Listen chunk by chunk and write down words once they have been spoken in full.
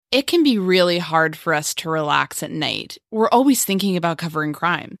It can be really hard for us to relax at night. We're always thinking about covering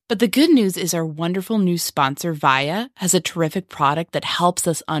crime. But the good news is our wonderful new sponsor, Via, has a terrific product that helps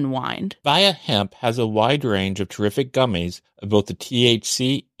us unwind. Via Hemp has a wide range of terrific gummies of both the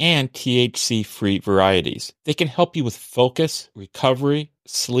THC and THC-free varieties. They can help you with focus, recovery,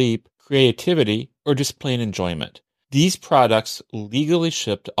 sleep, creativity, or just plain enjoyment. These products legally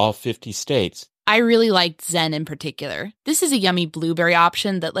ship to all 50 states. I really liked Zen in particular. This is a yummy blueberry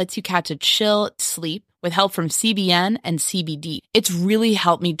option that lets you catch a chill sleep with help from CBN and CBD. It's really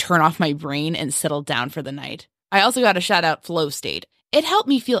helped me turn off my brain and settle down for the night. I also got to shout out Flow State. It helped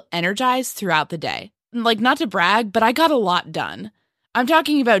me feel energized throughout the day. Like, not to brag, but I got a lot done. I'm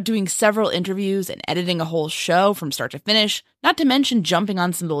talking about doing several interviews and editing a whole show from start to finish, not to mention jumping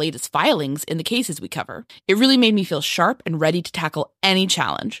on some of the latest filings in the cases we cover. It really made me feel sharp and ready to tackle any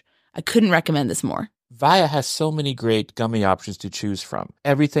challenge. I couldn't recommend this more. Via has so many great gummy options to choose from.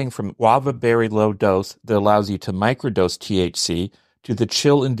 Everything from guava berry low dose that allows you to microdose THC to the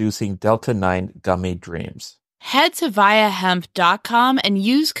chill-inducing Delta-9 gummy dreams. Head to viahemp.com and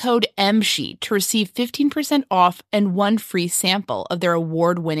use code MSHEET to receive 15% off and one free sample of their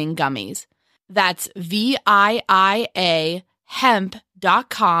award-winning gummies. That's VIIA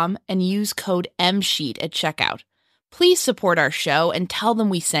hemp.com and use code MSHEET at checkout. Please support our show and tell them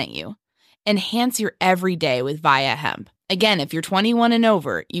we sent you. Enhance your everyday with Via Hemp. Again, if you're 21 and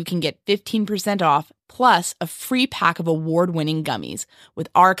over, you can get 15% off plus a free pack of award-winning gummies with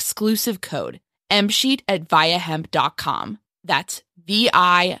our exclusive code MSheet at viahemp.com. That's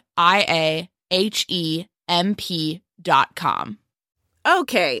VIIAHEMP.com.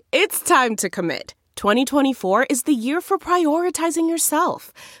 Okay, it's time to commit. 2024 is the year for prioritizing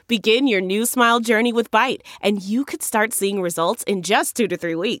yourself. Begin your new smile journey with Byte, and you could start seeing results in just 2 to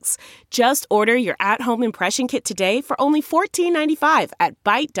 3 weeks. Just order your at-home impression kit today for only $14.95 at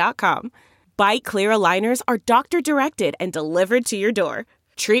Byte.com. Byte clear aligners are doctor-directed and delivered to your door.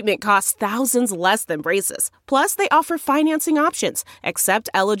 Treatment costs thousands less than braces. Plus, they offer financing options, accept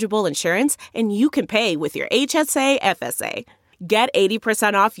eligible insurance, and you can pay with your HSA FSA. Get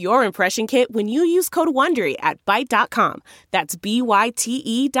 80% off your impression kit when you use code WONDERY at Byte.com. That's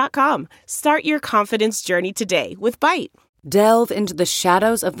BYTE.com. Start your confidence journey today with Byte. Delve into the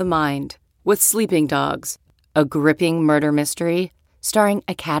shadows of the mind with Sleeping Dogs, a gripping murder mystery starring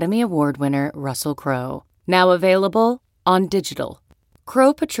Academy Award winner Russell Crowe. Now available on digital.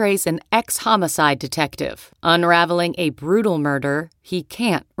 Crowe portrays an ex-homicide detective unraveling a brutal murder he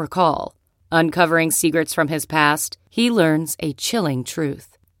can't recall. Uncovering secrets from his past, he learns a chilling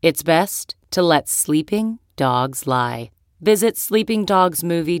truth. It's best to let sleeping dogs lie. Visit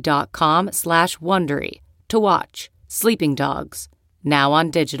sleepingdogsmovie.com/Wondery to watch Sleeping Dogs, now on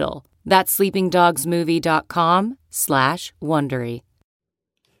digital. That's sleepingdogsmovie.com/Wondery.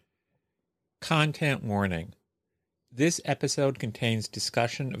 Content warning. This episode contains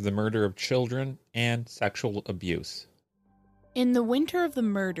discussion of the murder of children and sexual abuse. In the winter of the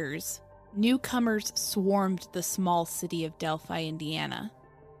murders, newcomers swarmed the small city of Delphi, Indiana.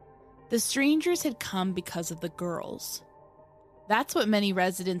 The strangers had come because of the girls. That's what many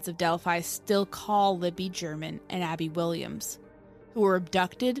residents of Delphi still call Libby German and Abby Williams, who were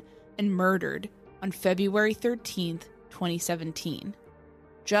abducted and murdered on February 13th, 2017.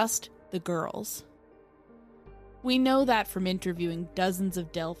 Just the girls. We know that from interviewing dozens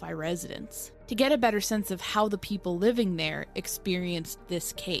of Delphi residents to get a better sense of how the people living there experienced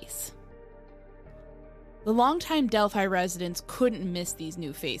this case. The longtime Delphi residents couldn't miss these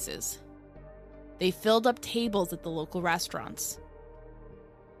new faces. They filled up tables at the local restaurants.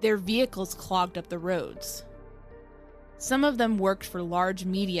 Their vehicles clogged up the roads. Some of them worked for large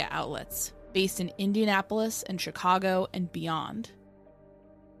media outlets based in Indianapolis and Chicago and beyond.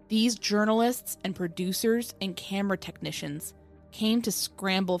 These journalists and producers and camera technicians came to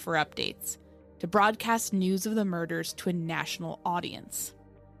scramble for updates, to broadcast news of the murders to a national audience.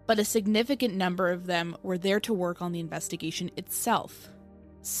 But a significant number of them were there to work on the investigation itself.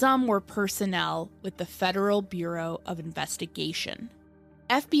 Some were personnel with the Federal Bureau of Investigation.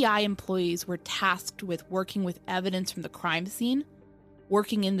 FBI employees were tasked with working with evidence from the crime scene,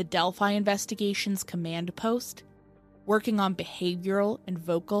 working in the Delphi Investigations Command Post, working on behavioral and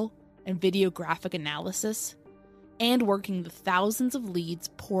vocal and videographic analysis, and working the thousands of leads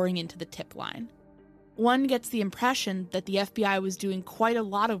pouring into the tip line. One gets the impression that the FBI was doing quite a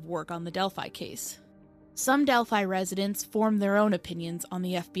lot of work on the Delphi case. Some Delphi residents formed their own opinions on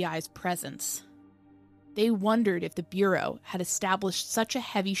the FBI's presence. They wondered if the Bureau had established such a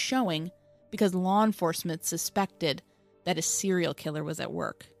heavy showing because law enforcement suspected that a serial killer was at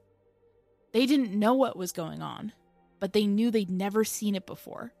work. They didn't know what was going on, but they knew they'd never seen it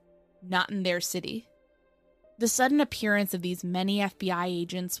before. not in their city. The sudden appearance of these many FBI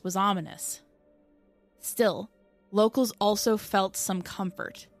agents was ominous. Still, locals also felt some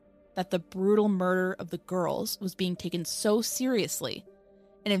comfort that the brutal murder of the girls was being taken so seriously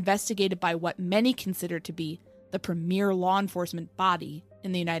and investigated by what many consider to be the premier law enforcement body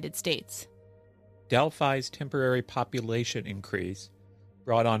in the United States. Delphi's temporary population increase,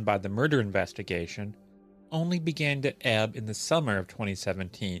 brought on by the murder investigation, only began to ebb in the summer of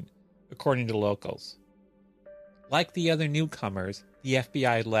 2017, according to locals. Like the other newcomers, the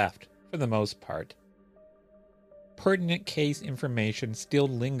FBI left, for the most part. Pertinent case information still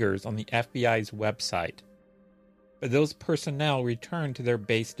lingers on the FBI's website, but those personnel returned to their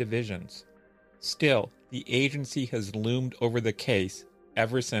base divisions. Still, the agency has loomed over the case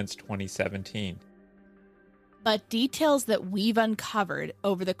ever since 2017. But details that we've uncovered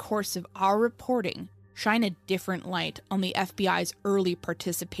over the course of our reporting shine a different light on the FBI's early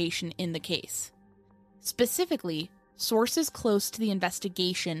participation in the case. Specifically, sources close to the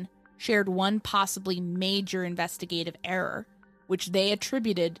investigation shared one possibly major investigative error, which they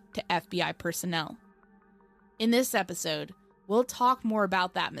attributed to FBI personnel. In this episode, we'll talk more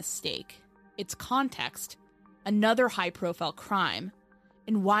about that mistake, its context, another high-profile crime,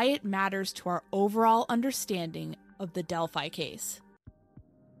 and why it matters to our overall understanding of the Delphi case.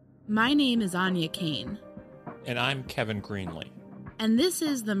 My name is Anya Kane. And I'm Kevin Greenlee. And this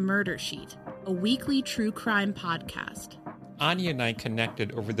is The Murder Sheet, a weekly true crime podcast. Anya and I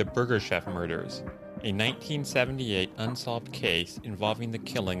connected over the Burger Chef murders, a 1978 unsolved case involving the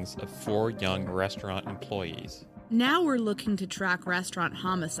killings of 4 young restaurant employees. Now we're looking to track restaurant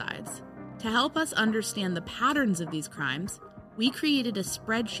homicides. To help us understand the patterns of these crimes, we created a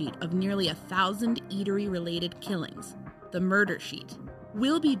spreadsheet of nearly 1,000 eatery-related killings, the Murder Sheet.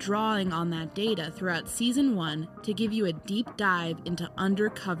 We'll be drawing on that data throughout Season 1 to give you a deep dive into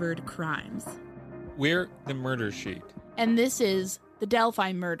undercovered crimes. We're the Murder Sheet. And this is the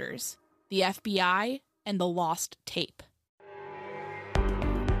Delphi Murders, the FBI, and the Lost Tape.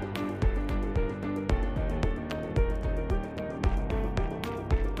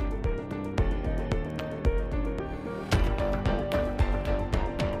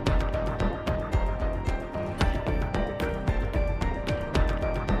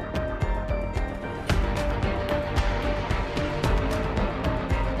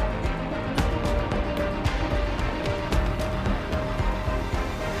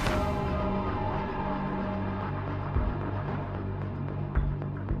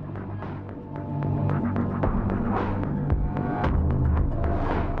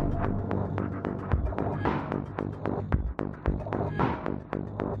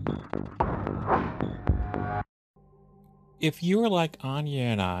 If you're like Anya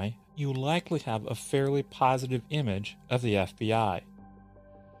and I, you likely have a fairly positive image of the FBI.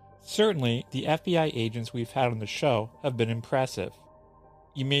 Certainly, the FBI agents we've had on the show have been impressive.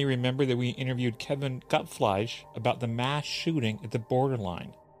 You may remember that we interviewed Kevin Gutfleisch about the mass shooting at the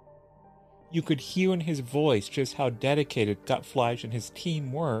borderline. You could hear in his voice just how dedicated Gutfleisch and his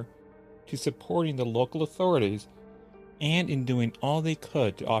team were to supporting the local authorities and in doing all they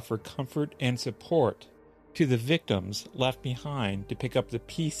could to offer comfort and support to the victims left behind to pick up the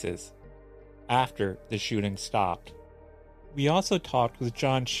pieces after the shooting stopped. We also talked with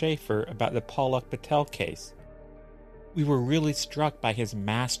John Schaefer about the Palak Patel case. We were really struck by his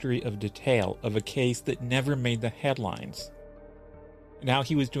mastery of detail of a case that never made the headlines. Now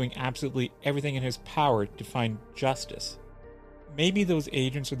he was doing absolutely everything in his power to find justice. Maybe those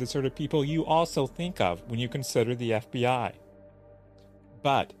agents are the sort of people you also think of when you consider the FBI.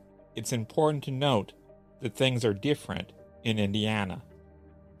 But it's important to note that things are different in Indiana.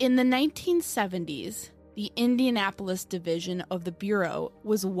 In the 1970s, the Indianapolis division of the Bureau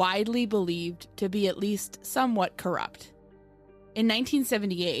was widely believed to be at least somewhat corrupt. In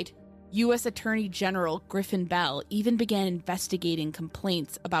 1978, U.S. Attorney General Griffin Bell even began investigating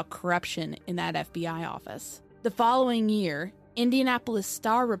complaints about corruption in that FBI office. The following year, Indianapolis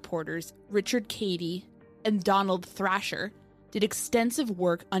Star reporters Richard Cady and Donald Thrasher did extensive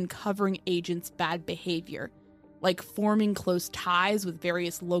work uncovering agents' bad behavior, like forming close ties with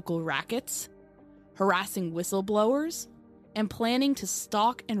various local rackets, harassing whistleblowers, and planning to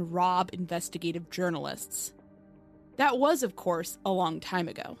stalk and rob investigative journalists. That was, of course, a long time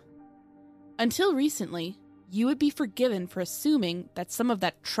ago. Until recently, you would be forgiven for assuming that some of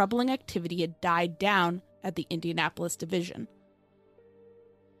that troubling activity had died down at the Indianapolis division.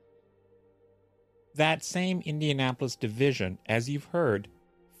 That same Indianapolis division, as you've heard,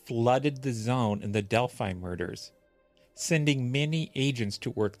 flooded the zone in the Delphi murders, sending many agents to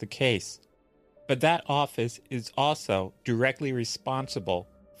work the case. But that office is also directly responsible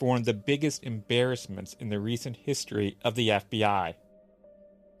for one of the biggest embarrassments in the recent history of the FBI.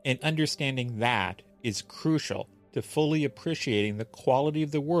 And understanding that is crucial to fully appreciating the quality of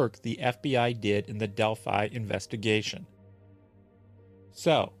the work the FBI did in the Delphi investigation.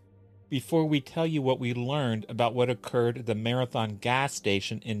 So, before we tell you what we learned about what occurred at the Marathon gas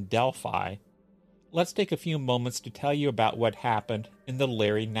station in Delphi, let's take a few moments to tell you about what happened in the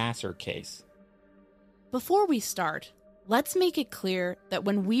Larry Nassar case. Before we start, let's make it clear that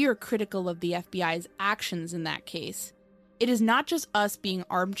when we are critical of the FBI's actions in that case, it is not just us being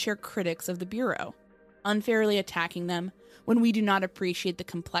armchair critics of the Bureau, unfairly attacking them when we do not appreciate the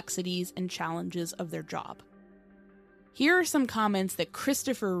complexities and challenges of their job. Here are some comments that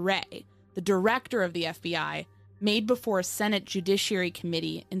Christopher Wray, the director of the FBI, made before a Senate Judiciary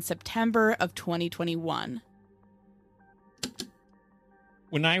Committee in September of 2021.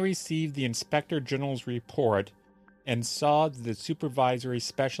 When I received the Inspector General's report and saw that the supervisory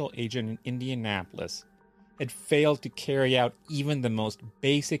special agent in Indianapolis had failed to carry out even the most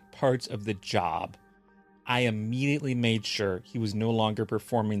basic parts of the job, I immediately made sure he was no longer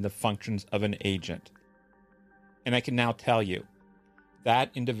performing the functions of an agent. And I can now tell you, that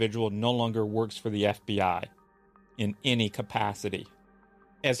individual no longer works for the FBI in any capacity.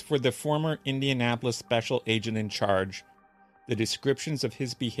 As for the former Indianapolis special agent in charge, the descriptions of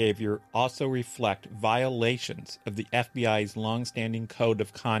his behavior also reflect violations of the FBI's longstanding code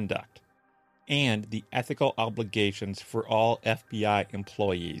of conduct and the ethical obligations for all FBI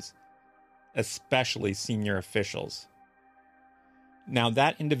employees, especially senior officials. Now,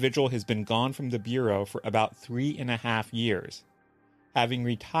 that individual has been gone from the Bureau for about 3.5 years, having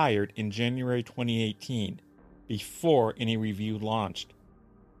retired in January 2018, before any review launched.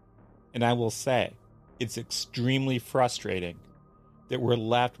 And I will say, it's extremely frustrating that we're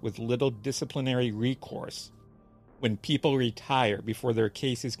left with little disciplinary recourse when people retire before their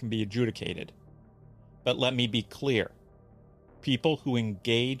cases can be adjudicated. But let me be clear, people who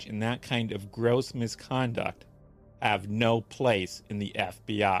engage in that kind of gross misconduct have no place in the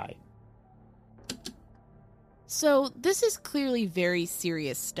FBI. So, this is clearly very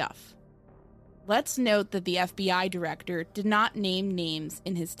serious stuff. Let's note that the FBI director did not name names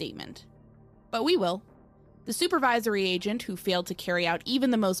in his statement. But we will. The supervisory agent who failed to carry out even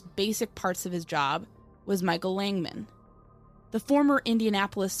the most basic parts of his job was Michael Langman. The former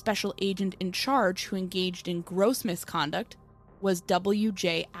Indianapolis special agent in charge who engaged in gross misconduct was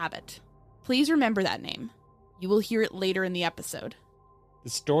W.J. Abbott. Please remember that name. You will hear it later in the episode.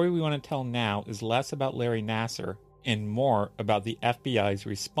 The story we want to tell now is less about Larry Nassar and more about the FBI's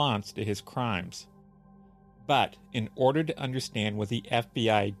response to his crimes. But in order to understand what the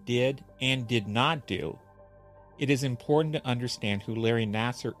FBI did and did not do, it is important to understand who Larry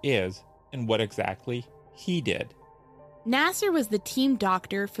Nassar is and what exactly he did. Nassar was the team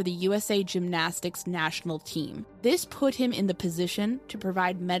doctor for the USA Gymnastics national team. This put him in the position to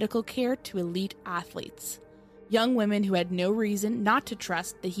provide medical care to elite athletes, young women who had no reason not to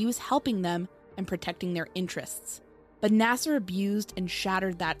trust that he was helping them and protecting their interests. But Nassar abused and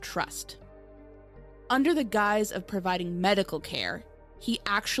shattered that trust. Under the guise of providing medical care, he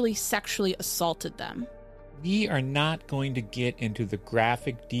actually sexually assaulted them. We are not going to get into the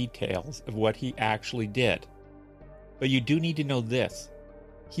graphic details of what he actually did. But you do need to know this.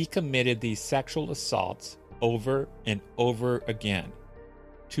 He committed these sexual assaults over and over again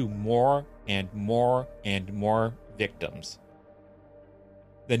to more and more and more victims.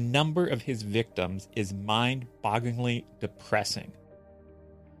 The number of his victims is mind-bogglingly depressing.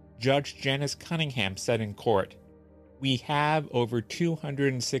 Judge Janice Cunningham said in court, "We have over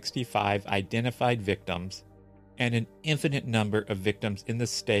 265 identified victims and an infinite number of victims in the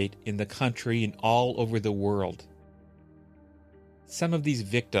state, in the country, and all over the world." Some of these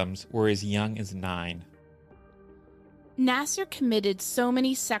victims were as young as 9. Nassar committed so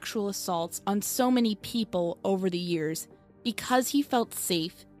many sexual assaults on so many people over the years because he felt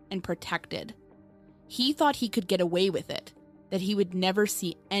safe and protected. He thought he could get away with it, that he would never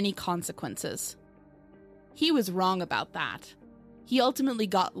see any consequences. He was wrong about that. He ultimately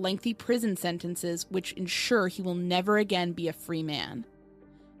got lengthy prison sentences which ensure he will never again be a free man.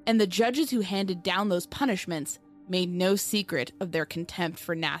 And the judges who handed down those punishments made no secret of their contempt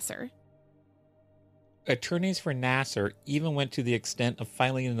for Nassar. Attorneys for Nassar even went to the extent of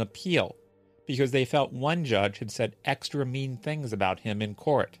filing an appeal because they felt one judge had said extra mean things about him in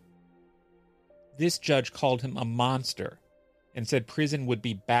court. This judge called him a monster and said prison would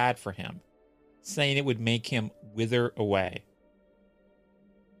be bad for him, saying it would make him wither away.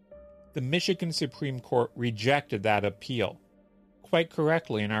 The Michigan Supreme Court rejected that appeal, quite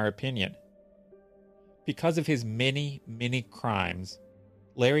correctly in our opinion. Because of his many, many crimes,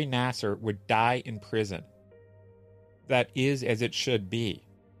 Larry Nassar would die in prison. That is as it should be.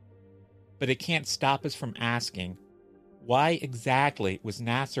 But it can't stop us from asking, why exactly was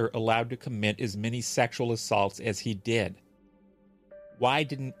Nassar allowed to commit as many sexual assaults as he did? Why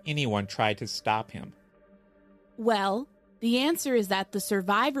didn't anyone try to stop him? Well, the answer is that the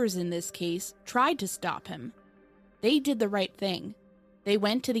survivors in this case tried to stop him. They did the right thing. They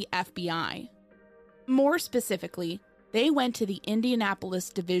went to the FBI. More specifically, they went to the Indianapolis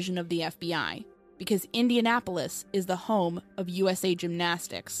division of the FBI, because Indianapolis is the home of USA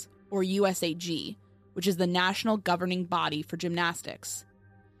Gymnastics, or USAG, which is the national governing body for gymnastics.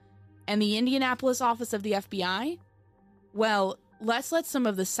 And the Indianapolis office of the FBI? Well, let's let some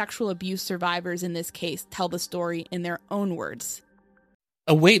of the sexual abuse survivors in this case tell the story in their own words.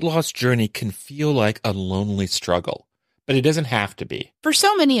 A weight loss journey can feel like a lonely struggle, but it doesn't have to be. For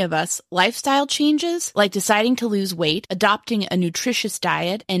so many of us, lifestyle changes, like deciding to lose weight, adopting a nutritious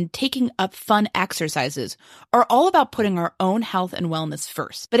diet, and taking up fun exercises, are all about putting our own health and wellness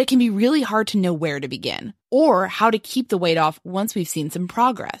first. But it can be really hard to know where to begin, or how to keep the weight off once we've seen some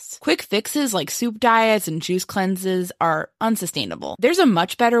progress. Quick fixes like soup diets and juice cleanses are unsustainable. There's a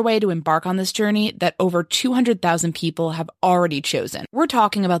much better way to embark on this journey that over 200,000 people have already chosen. We're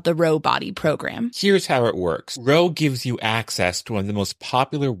talking about the Row Body program. Here's how it works. Row gives you access to one of the most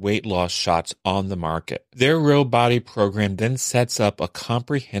popular weight loss shots on the market. Their Row Body program then sets up a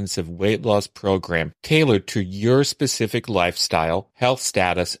comprehensive weight loss program tailored to your specific lifestyle, health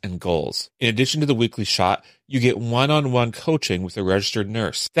status, and goals. In addition to the weekly shot, you get one-on-one coaching with a registered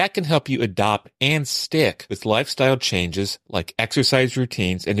nurse. That can help you adopt and stick with lifestyle changes like exercise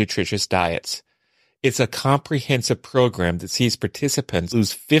routines and nutritious diets. It's a comprehensive program that sees participants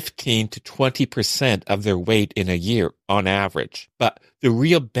lose 15 to 20% of their weight in a year on average. But the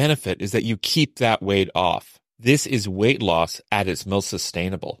real benefit is that you keep that weight off. This is weight loss at its most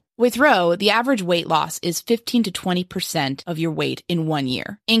sustainable. With Row, the average weight loss is 15 to 20% of your weight in 1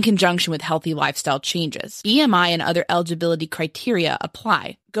 year, in conjunction with healthy lifestyle changes. BMI and other eligibility criteria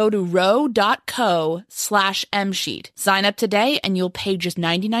apply. Go to row.co/msheet. Sign up today and you'll pay just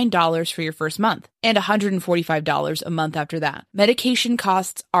 $99 for your first month and $145 a month after that. Medication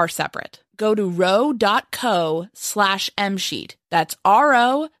costs are separate. Go to row.co/msheet. That's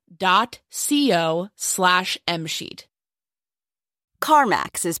ro.co/msheet.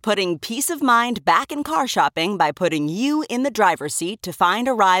 CarMax is putting peace of mind back in car shopping by putting you in the driver's seat to find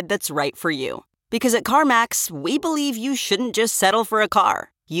a ride that's right for you. Because at CarMax, we believe you shouldn't just settle for a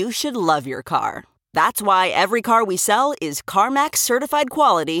car. You should love your car. That's why every car we sell is CarMax certified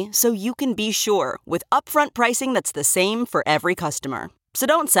quality, so you can be sure with upfront pricing that's the same for every customer. So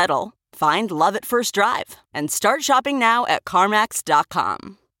don't settle. Find love at first drive and start shopping now at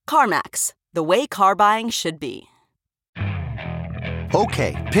CarMax.com. CarMax, the way car buying should be.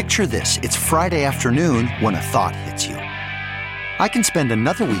 Okay, picture this. It's Friday afternoon when a thought hits you. I can spend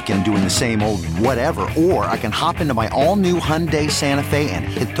another weekend doing the same old whatever, or I can hop into my all-new Hyundai Santa Fe and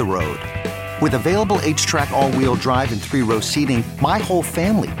hit the road. With available H-Track all-wheel drive and 3-row seating, my whole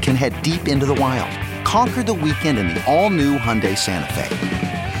family can head deep into the wild. Conquer the weekend in the all-new Hyundai Santa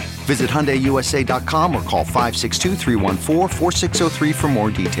Fe. Visit HyundaiUSA.com or call 562-314-4603 for more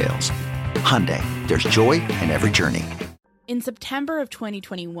details. Hyundai, there's joy in every journey. In September of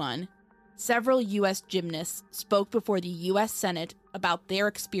 2021, several U.S. gymnasts spoke before the U.S. Senate about their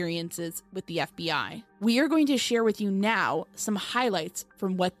experiences with the FBI. We are going to share with you now some highlights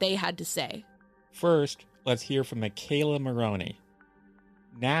from what they had to say. First, let's hear from Michaela Maroney.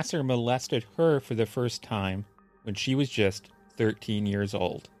 Nassar molested her for the first time when she was just 13 years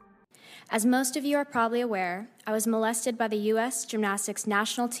old. As most of you are probably aware, I was molested by the U.S. Gymnastics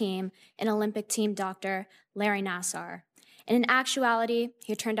national team and Olympic team doctor, Larry Nassar. And in actuality,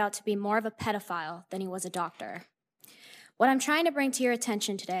 he turned out to be more of a pedophile than he was a doctor. What I'm trying to bring to your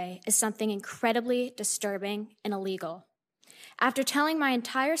attention today is something incredibly disturbing and illegal. After telling my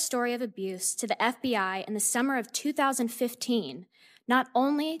entire story of abuse to the FBI in the summer of 2015, not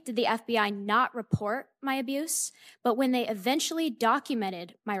only did the FBI not report my abuse, but when they eventually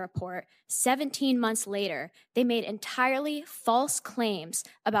documented my report 17 months later, they made entirely false claims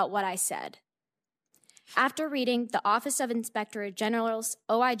about what I said. After reading the Office of Inspector General's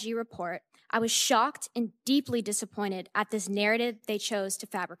OIG report, I was shocked and deeply disappointed at this narrative they chose to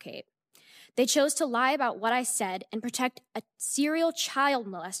fabricate. They chose to lie about what I said and protect a serial child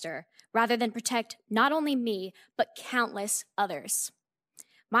molester rather than protect not only me, but countless others.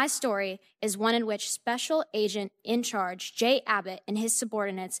 My story is one in which Special Agent in Charge Jay Abbott and his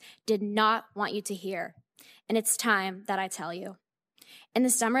subordinates did not want you to hear, and it's time that I tell you. In the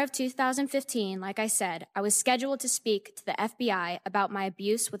summer of 2015, like I said, I was scheduled to speak to the FBI about my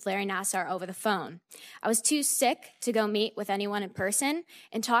abuse with Larry Nassar over the phone. I was too sick to go meet with anyone in person,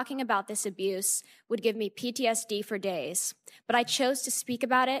 and talking about this abuse would give me PTSD for days. But I chose to speak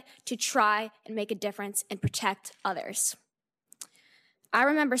about it to try and make a difference and protect others. I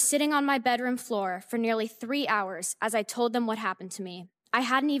remember sitting on my bedroom floor for nearly 3 hours as I told them what happened to me. I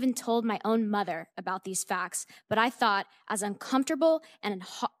hadn't even told my own mother about these facts, but I thought, as uncomfortable and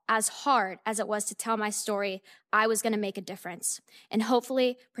as hard as it was to tell my story, I was going to make a difference, and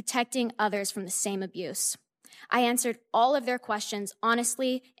hopefully protecting others from the same abuse. I answered all of their questions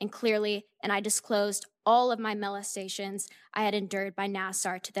honestly and clearly, and I disclosed all of my molestations I had endured by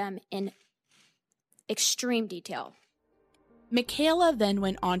Nassar to them in extreme detail. Michaela then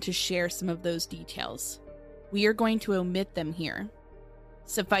went on to share some of those details. We are going to omit them here.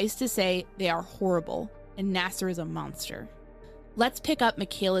 Suffice to say, they are horrible, and Nassar is a monster. Let's pick up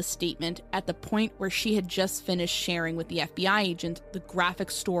Michaela's statement at the point where she had just finished sharing with the FBI agent the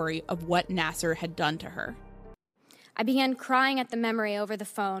graphic story of what Nassar had done to her. I began crying at the memory over the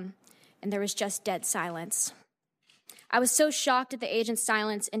phone, and there was just dead silence. I was so shocked at the agent's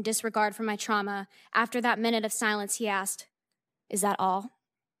silence and disregard for my trauma. After that minute of silence, he asked, "Is that all?"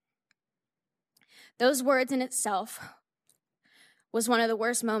 Those words in itself was one of the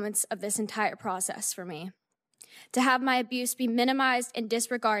worst moments of this entire process for me. To have my abuse be minimized and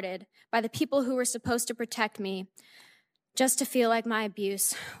disregarded by the people who were supposed to protect me, just to feel like my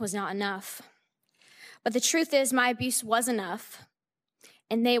abuse was not enough. But the truth is, my abuse was enough,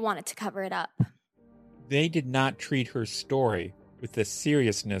 and they wanted to cover it up. They did not treat her story with the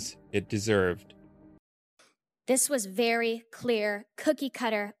seriousness it deserved. This was very clear,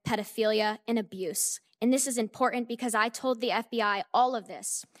 cookie-cutter pedophilia and abuse. And this is important because I told the FBI all of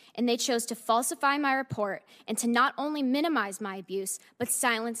this, and they chose to falsify my report and to not only minimize my abuse, but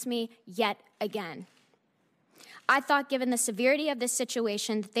silence me yet again. I thought, given the severity of this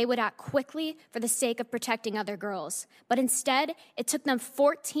situation, that they would act quickly for the sake of protecting other girls. But instead, it took them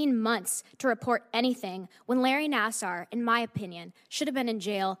 14 months to report anything when Larry Nassar, in my opinion, should have been in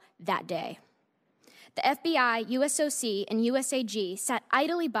jail that day. The FBI, USOC, and USAG sat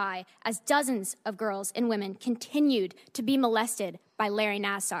idly by as dozens of girls and women continued to be molested by Larry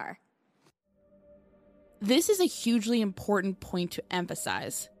Nassar. This is a hugely important point to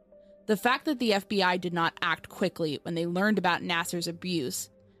emphasize. The fact that the FBI did not act quickly when they learned about Nassar's abuse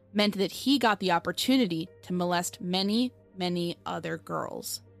meant that he got the opportunity to molest many, many other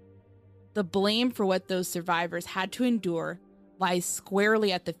girls. The blame for what those survivors had to endure lies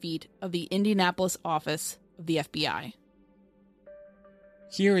squarely at the feet of the Indianapolis office of the FBI.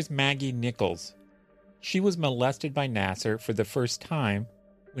 Here is Maggie Nichols. She was molested by Nassar for the first time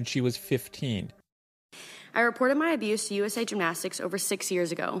when she was 15. I reported my abuse to USA Gymnastics over 6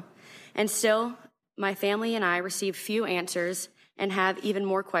 years ago, and still, my family and I received few answers and have even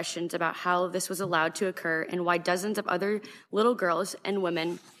more questions about how this was allowed to occur and why dozens of other little girls and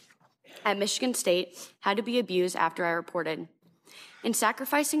women at Michigan State had to be abused after I reported. In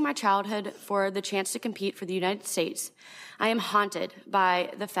sacrificing my childhood for the chance to compete for the United States, I am haunted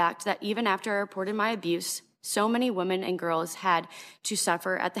by the fact that even after I reported my abuse, so many women and girls had to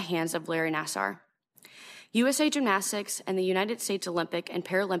suffer at the hands of Larry Nassar. USA Gymnastics and the United States Olympic and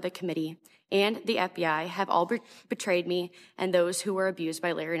Paralympic Committee and the FBI have all betrayed me and those who were abused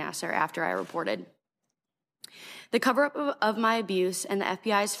by Larry Nassar after I reported. The cover-up of my abuse and the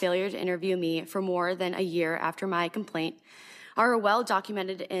FBI's failure to interview me for more than a year after my complaint are well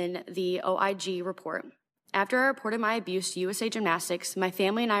documented in the OIG report. After I reported my abuse to USA Gymnastics, my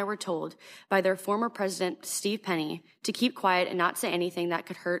family and I were told by their former president, Steve Penny, to keep quiet and not say anything that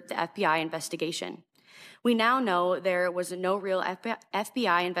could hurt the FBI investigation. We now know there was no real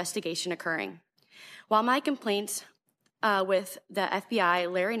FBI investigation occurring. While my complaints with the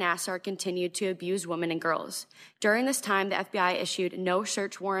FBI, Larry Nassar continued to abuse women and girls. During this time, the FBI issued no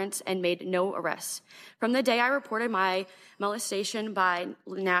search warrants and made no arrests. From the day I reported my molestation by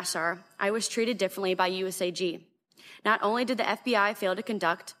Nassar, I was treated differently by USAG. Not only did the FBI fail to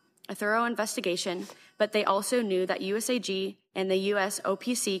conduct a thorough investigation, but they also knew that USAG and the US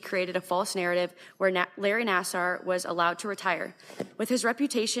OPC created a false narrative where Larry Nassar was allowed to retire, with his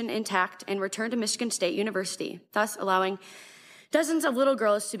reputation intact, and return to Michigan State University, thus allowing dozens of little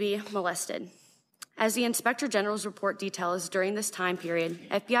girls to be molested. As the Inspector General's report details, during this time period,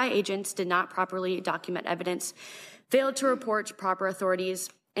 FBI agents did not properly document evidence, failed to report to proper authorities,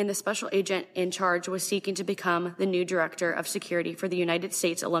 and the special agent in charge was seeking to become the new director of security for the United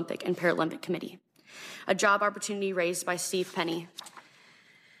States Olympic and Paralympic Committee, a job opportunity raised by Steve Penny.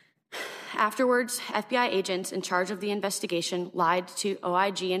 Afterwards, FBI agents in charge of the investigation lied to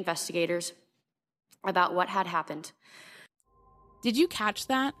OIG investigators about what had happened. Did you catch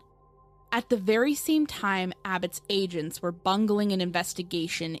that? At the very same time Abbott's agents were bungling an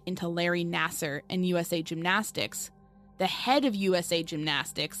investigation into Larry Nassar and USA Gymnastics, the head of USA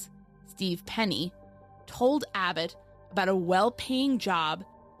Gymnastics, Steve Penny, told Abbott about a well-paying job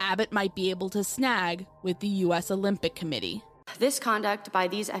Abbott might be able to snag with the U.S. Olympic Committee. This conduct by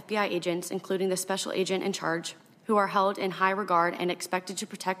these FBI agents, including the special agent in charge, who are held in high regard and expected to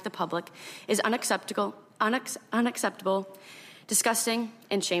protect the public, is unacceptable, disgusting,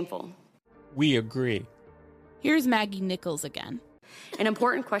 and shameful. We agree. Here's Maggie Nichols again. An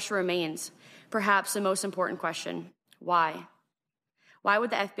important question remains, perhaps the most important question. Why? Why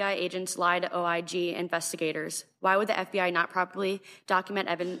would the FBI agents lie to OIG investigators? Why would the FBI not properly document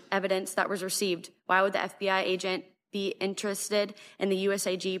evidence that was received? Why would the FBI agent be interested in the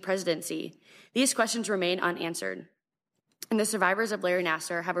USAG presidency? These questions remain unanswered. And the survivors of Larry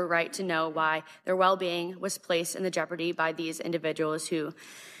Nassar have a right to know why their well-being was placed in the jeopardy by these individuals who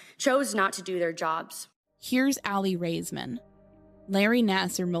chose not to do their jobs. Here's Allie Raisman. Larry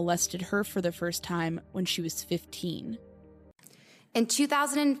Nassar molested her for the first time when she was 15. In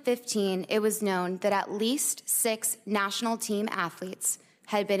 2015, it was known that at least 6 national team athletes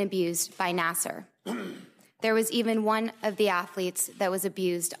had been abused by Nassar. There was even one of the athletes that was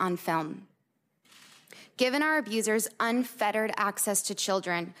abused on film. Given our abuser's unfettered access to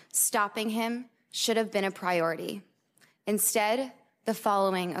children, stopping him should have been a priority. Instead, the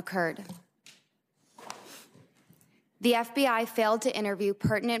following occurred. The FBI failed to interview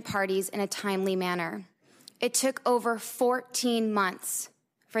pertinent parties in a timely manner. It took over 14 months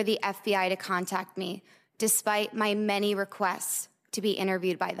for the FBI to contact me, despite my many requests to be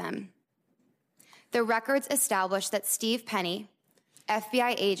interviewed by them. The records established that Steve Penny,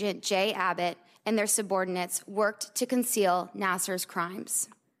 FBI agent Jay Abbott, and their subordinates worked to conceal Nassar's crimes.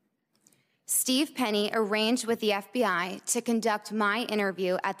 Steve Penny arranged with the FBI to conduct my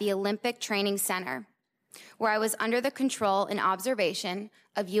interview at the Olympic Training Center, where I was under the control and observation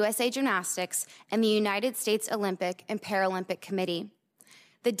of USA Gymnastics and the United States Olympic and Paralympic Committee.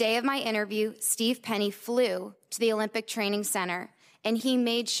 The day of my interview, Steve Penny flew to the Olympic Training Center, and he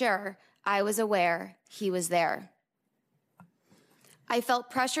made sure I was aware he was there. I felt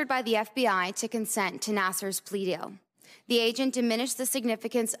pressured by the FBI to consent to Nassar's plea deal. The agent diminished the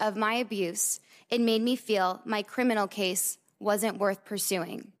significance of my abuse. It made me feel my criminal case wasn't worth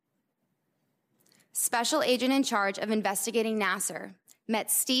pursuing. Special agent in charge of investigating Nassar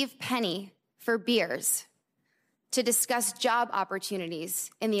met Steve Penny for beers to discuss job opportunities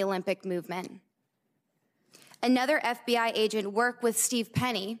in the Olympic movement. Another FBI agent worked with Steve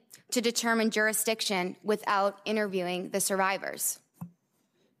Penny to determine jurisdiction without interviewing the survivors.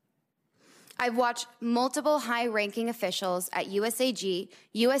 I've watched multiple high-ranking officials at USAG,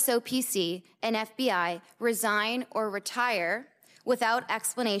 USOPC, and FBI resign or retire without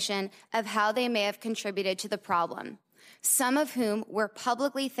explanation of how they may have contributed to the problem, some of whom were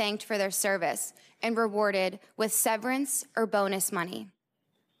publicly thanked for their service and rewarded with severance or bonus money.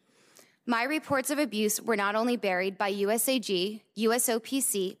 My reports of abuse were not only buried by USAG,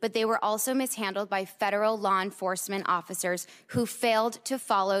 USOPC, but they were also mishandled by federal law enforcement officers who failed to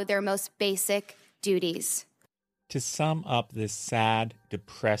follow their most basic duties. To sum up this sad,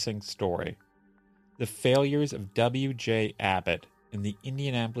 depressing story, the failures of W.J. Abbott in the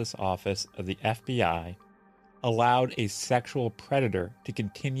Indianapolis office of the FBI allowed a sexual predator to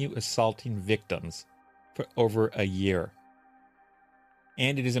continue assaulting victims for over a year.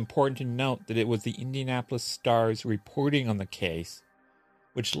 And it is important to note that it was the Indianapolis Star's reporting on the case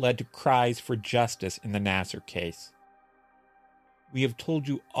which led to cries for justice in the Nassar case. We have told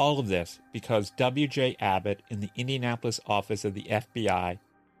you all of this because W.J. Abbott in the Indianapolis office of the FBI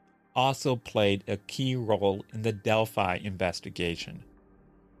also played a key role in the Delphi investigation.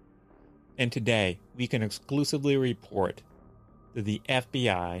 And today, we can exclusively report that the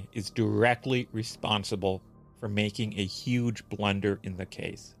FBI is directly responsible for making a huge blunder in the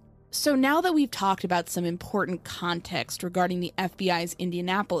case. So now that we've talked about some important context regarding the FBI's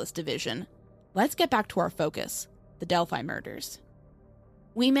Indianapolis division, let's get back to our focus, the Delphi murders.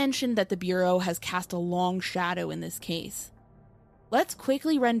 We mentioned that the Bureau has cast a long shadow in this case. Let's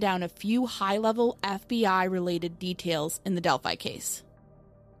quickly run down a few high-level FBI-related details in the Delphi case.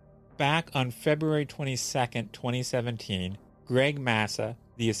 Back on February 22, 2017, Greg Massa,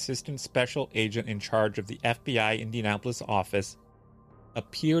 the Assistant Special Agent in charge of the FBI Indianapolis office,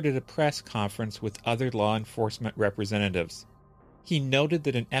 appeared at a press conference with other law enforcement representatives. He noted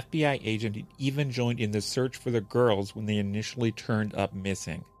that an FBI agent had even joined in the search for the girls when they initially turned up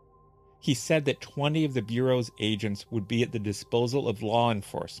missing. He said that 20 of the Bureau's agents would be at the disposal of law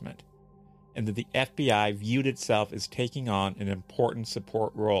enforcement, and that the FBI viewed itself as taking on an important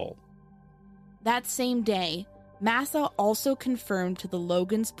support role. That same day, Massa also confirmed to the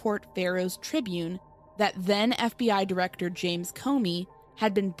Logansport Pharaohs Tribune that then FBI Director James Comey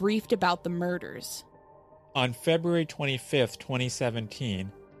had been briefed about the murders. On February 25,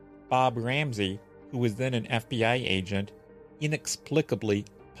 2017, Bob Ramsey, who was then an FBI agent, inexplicably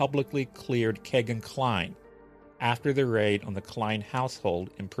publicly cleared Kegan Kline after the raid on the Kline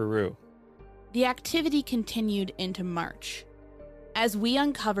household in Peru. The activity continued into March. As we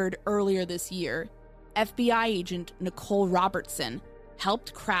uncovered earlier this year, FBI agent Nicole Robertson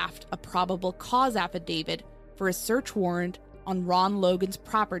helped craft a probable cause affidavit for a search warrant on Ron Logan's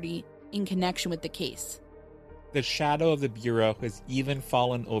property in connection with the case. The shadow of the Bureau has even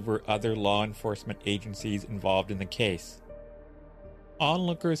fallen over other law enforcement agencies involved in the case.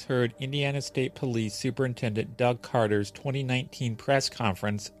 Onlookers heard Indiana State Police Superintendent Doug Carter's 2019 press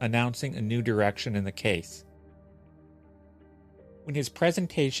conference announcing a new direction in the case. When his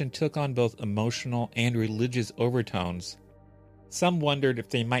presentation took on both emotional and religious overtones, some wondered if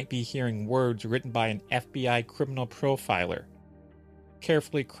they might be hearing words written by an FBI criminal profiler,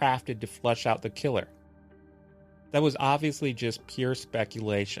 carefully crafted to flush out the killer. That was obviously just pure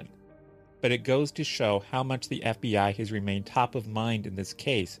speculation, but it goes to show how much the FBI has remained top of mind in this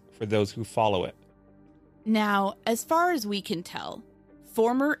case for those who follow it. Now, as far as we can tell,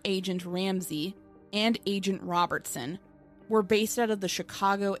 former Agent Ramsey and Agent Robertson were based out of the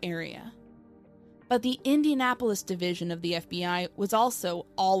Chicago area. But the Indianapolis division of the FBI was also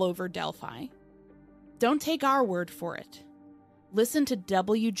all over Delphi. Don't take our word for it. Listen to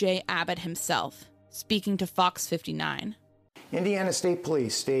W.J. Abbott himself, speaking to Fox 59. Indiana State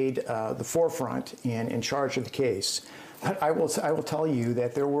Police stayed the forefront and in charge of the case. But I will tell you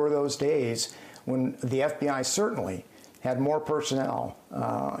that there were those days when the FBI certainly had more personnel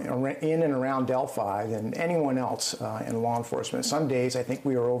in and around Delphi than anyone else in law enforcement. Some days, I think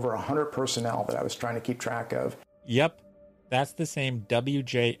we were over 100 personnel that I was trying to keep track of. Yep, that's the same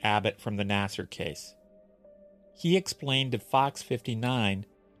W.J. Abbott from the Nassar case. He explained to Fox 59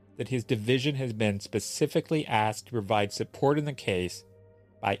 that his division has been specifically asked to provide support in the case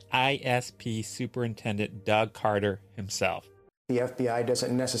by ISP Superintendent Doug Carter himself. The FBI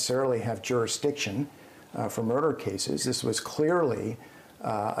doesn't necessarily have jurisdiction for murder cases. This was clearly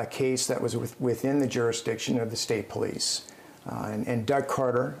a case that was within the jurisdiction of the state police. And Doug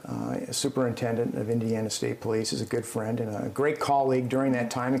Carter, superintendent of Indiana State Police, is a good friend and a great colleague during that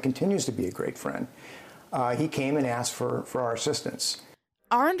time and continues to be a great friend. He came and asked for our assistance.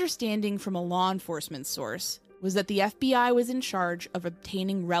 Our understanding from a law enforcement source was that the FBI was in charge of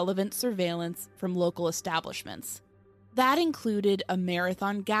obtaining relevant surveillance from local establishments. That included a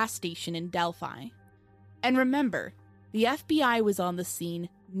Marathon gas station in Delphi. And remember, the FBI was on the scene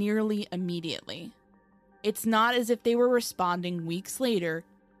nearly immediately. It's not as if they were responding weeks later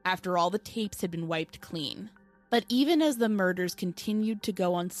after all the tapes had been wiped clean. But even as the murders continued to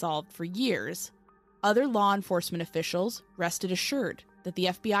go unsolved for years, other law enforcement officials rested assured that the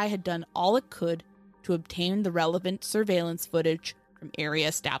FBI had done all it could to obtain the relevant surveillance footage from area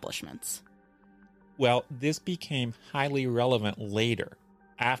establishments. Well, this became highly relevant later,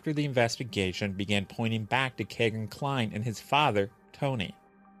 after the investigation began pointing back to Kegan Kline and his father, Tony.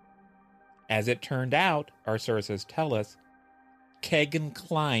 As it turned out, our sources tell us, Kegan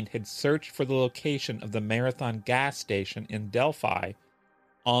Kline had searched for the location of the Marathon gas station in Delphi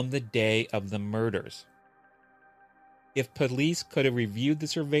on the day of the murders. If police could have reviewed the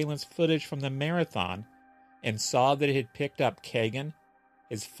surveillance footage from the Marathon and saw that it had picked up Kegan,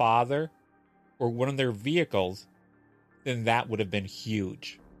 his father, or one of their vehicles, then that would have been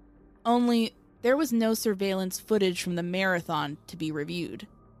huge. Only, there was no surveillance footage from the Marathon to be reviewed.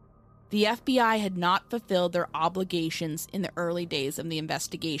 The FBI had not fulfilled their obligations in the early days of the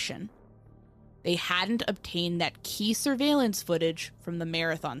investigation. They hadn't obtained that key surveillance footage from the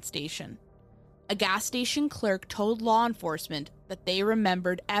Marathon station. A gas station clerk told law enforcement that they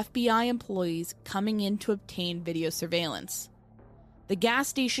remembered FBI employees coming in to obtain video surveillance. The gas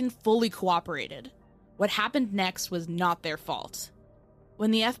station fully cooperated. What happened next was not their fault.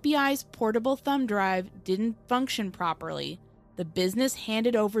 When the FBI's portable thumb drive didn't function properly, the business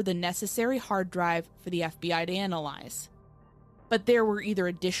handed over the necessary hard drive for the FBI to analyze. But there were either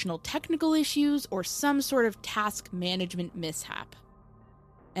additional technical issues or some sort of task management mishap.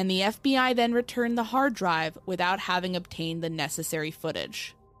 And the FBI then returned the hard drive without having obtained the necessary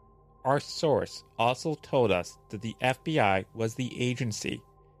footage. Our source also told us that the FBI was the agency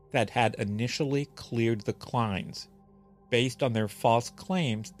that had initially cleared the Klines, based on their false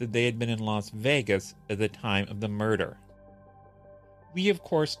claims that they had been in Las Vegas at the time of the murder. We, of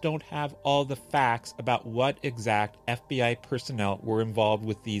course, don't have all the facts about what exact FBI personnel were involved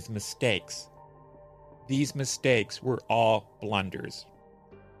with these mistakes. These mistakes were all blunders.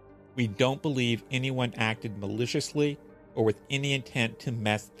 We don't believe anyone acted maliciously or with any intent to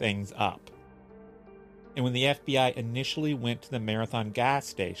mess things up. And when the FBI initially went to the Marathon gas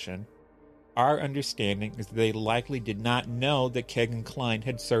station, our understanding is that they likely did not know that Kegan Kline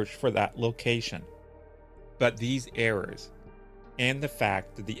had searched for that location. But these errors, and the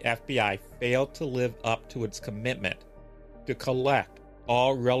fact that the FBI failed to live up to its commitment to collect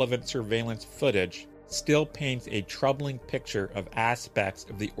all relevant surveillance footage, still paints a troubling picture of aspects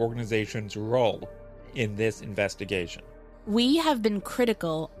of the organization's role in this investigation. We have been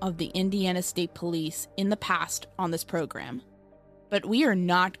critical of the Indiana State Police in the past on this program, but we are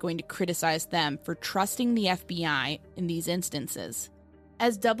not going to criticize them for trusting the FBI in these instances.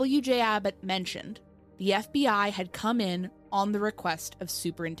 As W.J. Abbott mentioned, the FBI had come in on the request of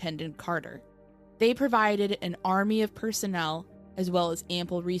Superintendent Carter. They provided an army of personnel as well as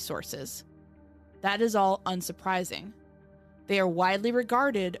ample resources. That is all unsurprising. They are widely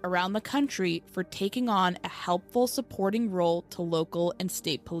regarded around the country for taking on a helpful supporting role to local and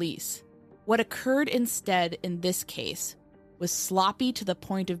state police. What occurred instead in this case was sloppy to the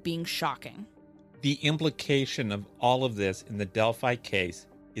point of being shocking. The implication of all of this in the Delphi case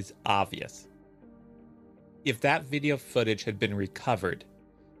is obvious. If that video footage had been recovered,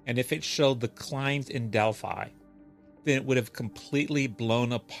 and if it showed the Klines in Delphi, then it would have completely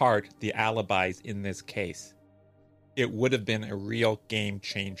blown apart the alibis in this case. It would have been a real game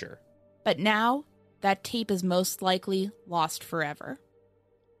changer. But now, that tape is most likely lost forever.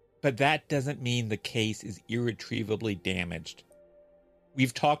 But that doesn't mean the case is irretrievably damaged.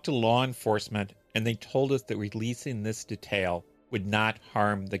 We've talked to law enforcement, and they told us that releasing this detail would not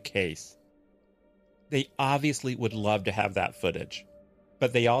harm the case. They obviously would love to have that footage,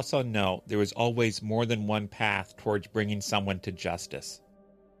 but they also know there is always more than one path towards bringing someone to justice.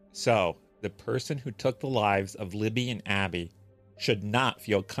 So, the person who took the lives of Libby and Abby should not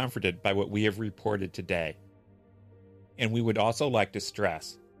feel comforted by what we have reported today. And we would also like to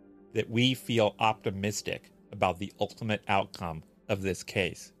stress that we feel optimistic about the ultimate outcome of this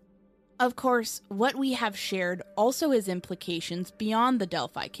case. Of course, what we have shared also has implications beyond the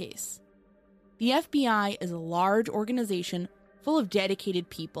Delphi case. The FBI is a large organization full of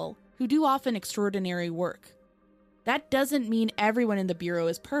dedicated people who do often extraordinary work. That doesn't mean everyone in the Bureau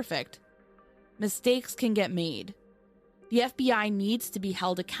is perfect. Mistakes can get made. The FBI needs to be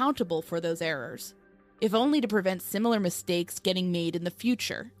held accountable for those errors, if only to prevent similar mistakes getting made in the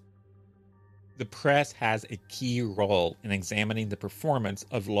future. The press has a key role in examining the performance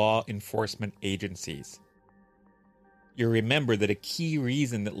of law enforcement agencies. You remember that a key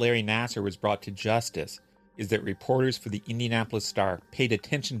reason that Larry Nassar was brought to justice is that reporters for the Indianapolis Star paid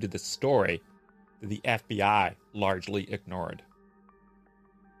attention to the story that the FBI largely ignored.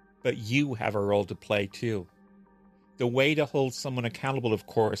 But you have a role to play too. The way to hold someone accountable, of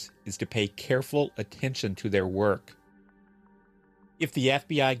course, is to pay careful attention to their work. If the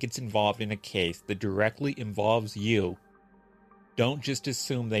FBI gets involved in a case that directly involves you, don't just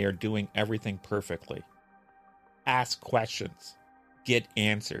assume they are doing everything perfectly. Ask questions. Get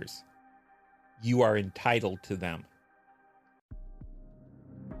answers. You are entitled to them.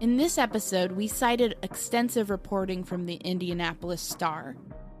 In this episode, we cited extensive reporting from the Indianapolis Star,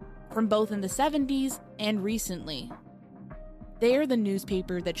 from both in the 70s and recently. They are the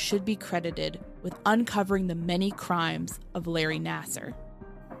newspaper that should be credited with uncovering the many crimes of Larry Nassar.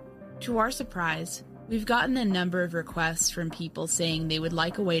 To our surprise, we've gotten a number of requests from people saying they would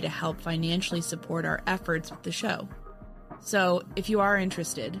like a way to help financially support our efforts with the show. So, if you are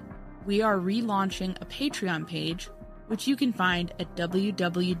interested, we are relaunching a Patreon page, which you can find at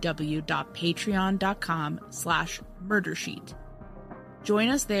www.patreon.com/murdersheet. Join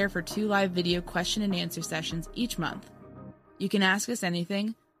us there for 2 live video question and answer sessions each month. You can ask us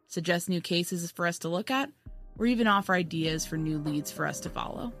anything, suggest new cases for us to look at, or even offer ideas for new leads for us to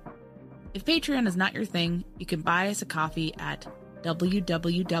follow. If Patreon is not your thing, you can buy us a coffee at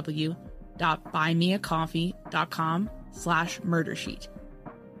www.buymeacoffee.com/murdersheet.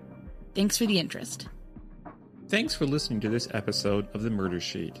 Thanks for the interest. Thanks for listening to this episode of The Murder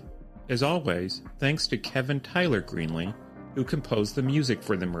Sheet. As always, thanks to Kevin Tyler Greenlee, who composed the music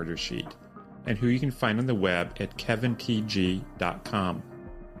for The Murder Sheet, and who you can find on the web at kevintg.com.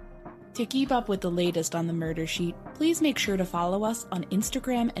 To keep up with the latest on The Murder Sheet, please make sure to follow us on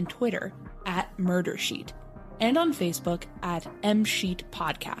Instagram and Twitter at Murder Sheet, and on Facebook at MSheet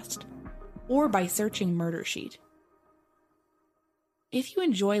Podcast, or by searching Murder Sheet. If you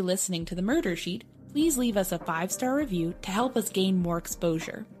enjoy listening to The Murder Sheet, please leave us a 5-star review to help us gain more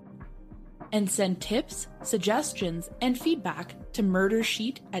exposure. And send tips, suggestions, and feedback to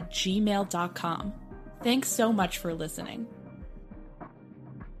murdersheet@gmail.com. Thanks so much for listening.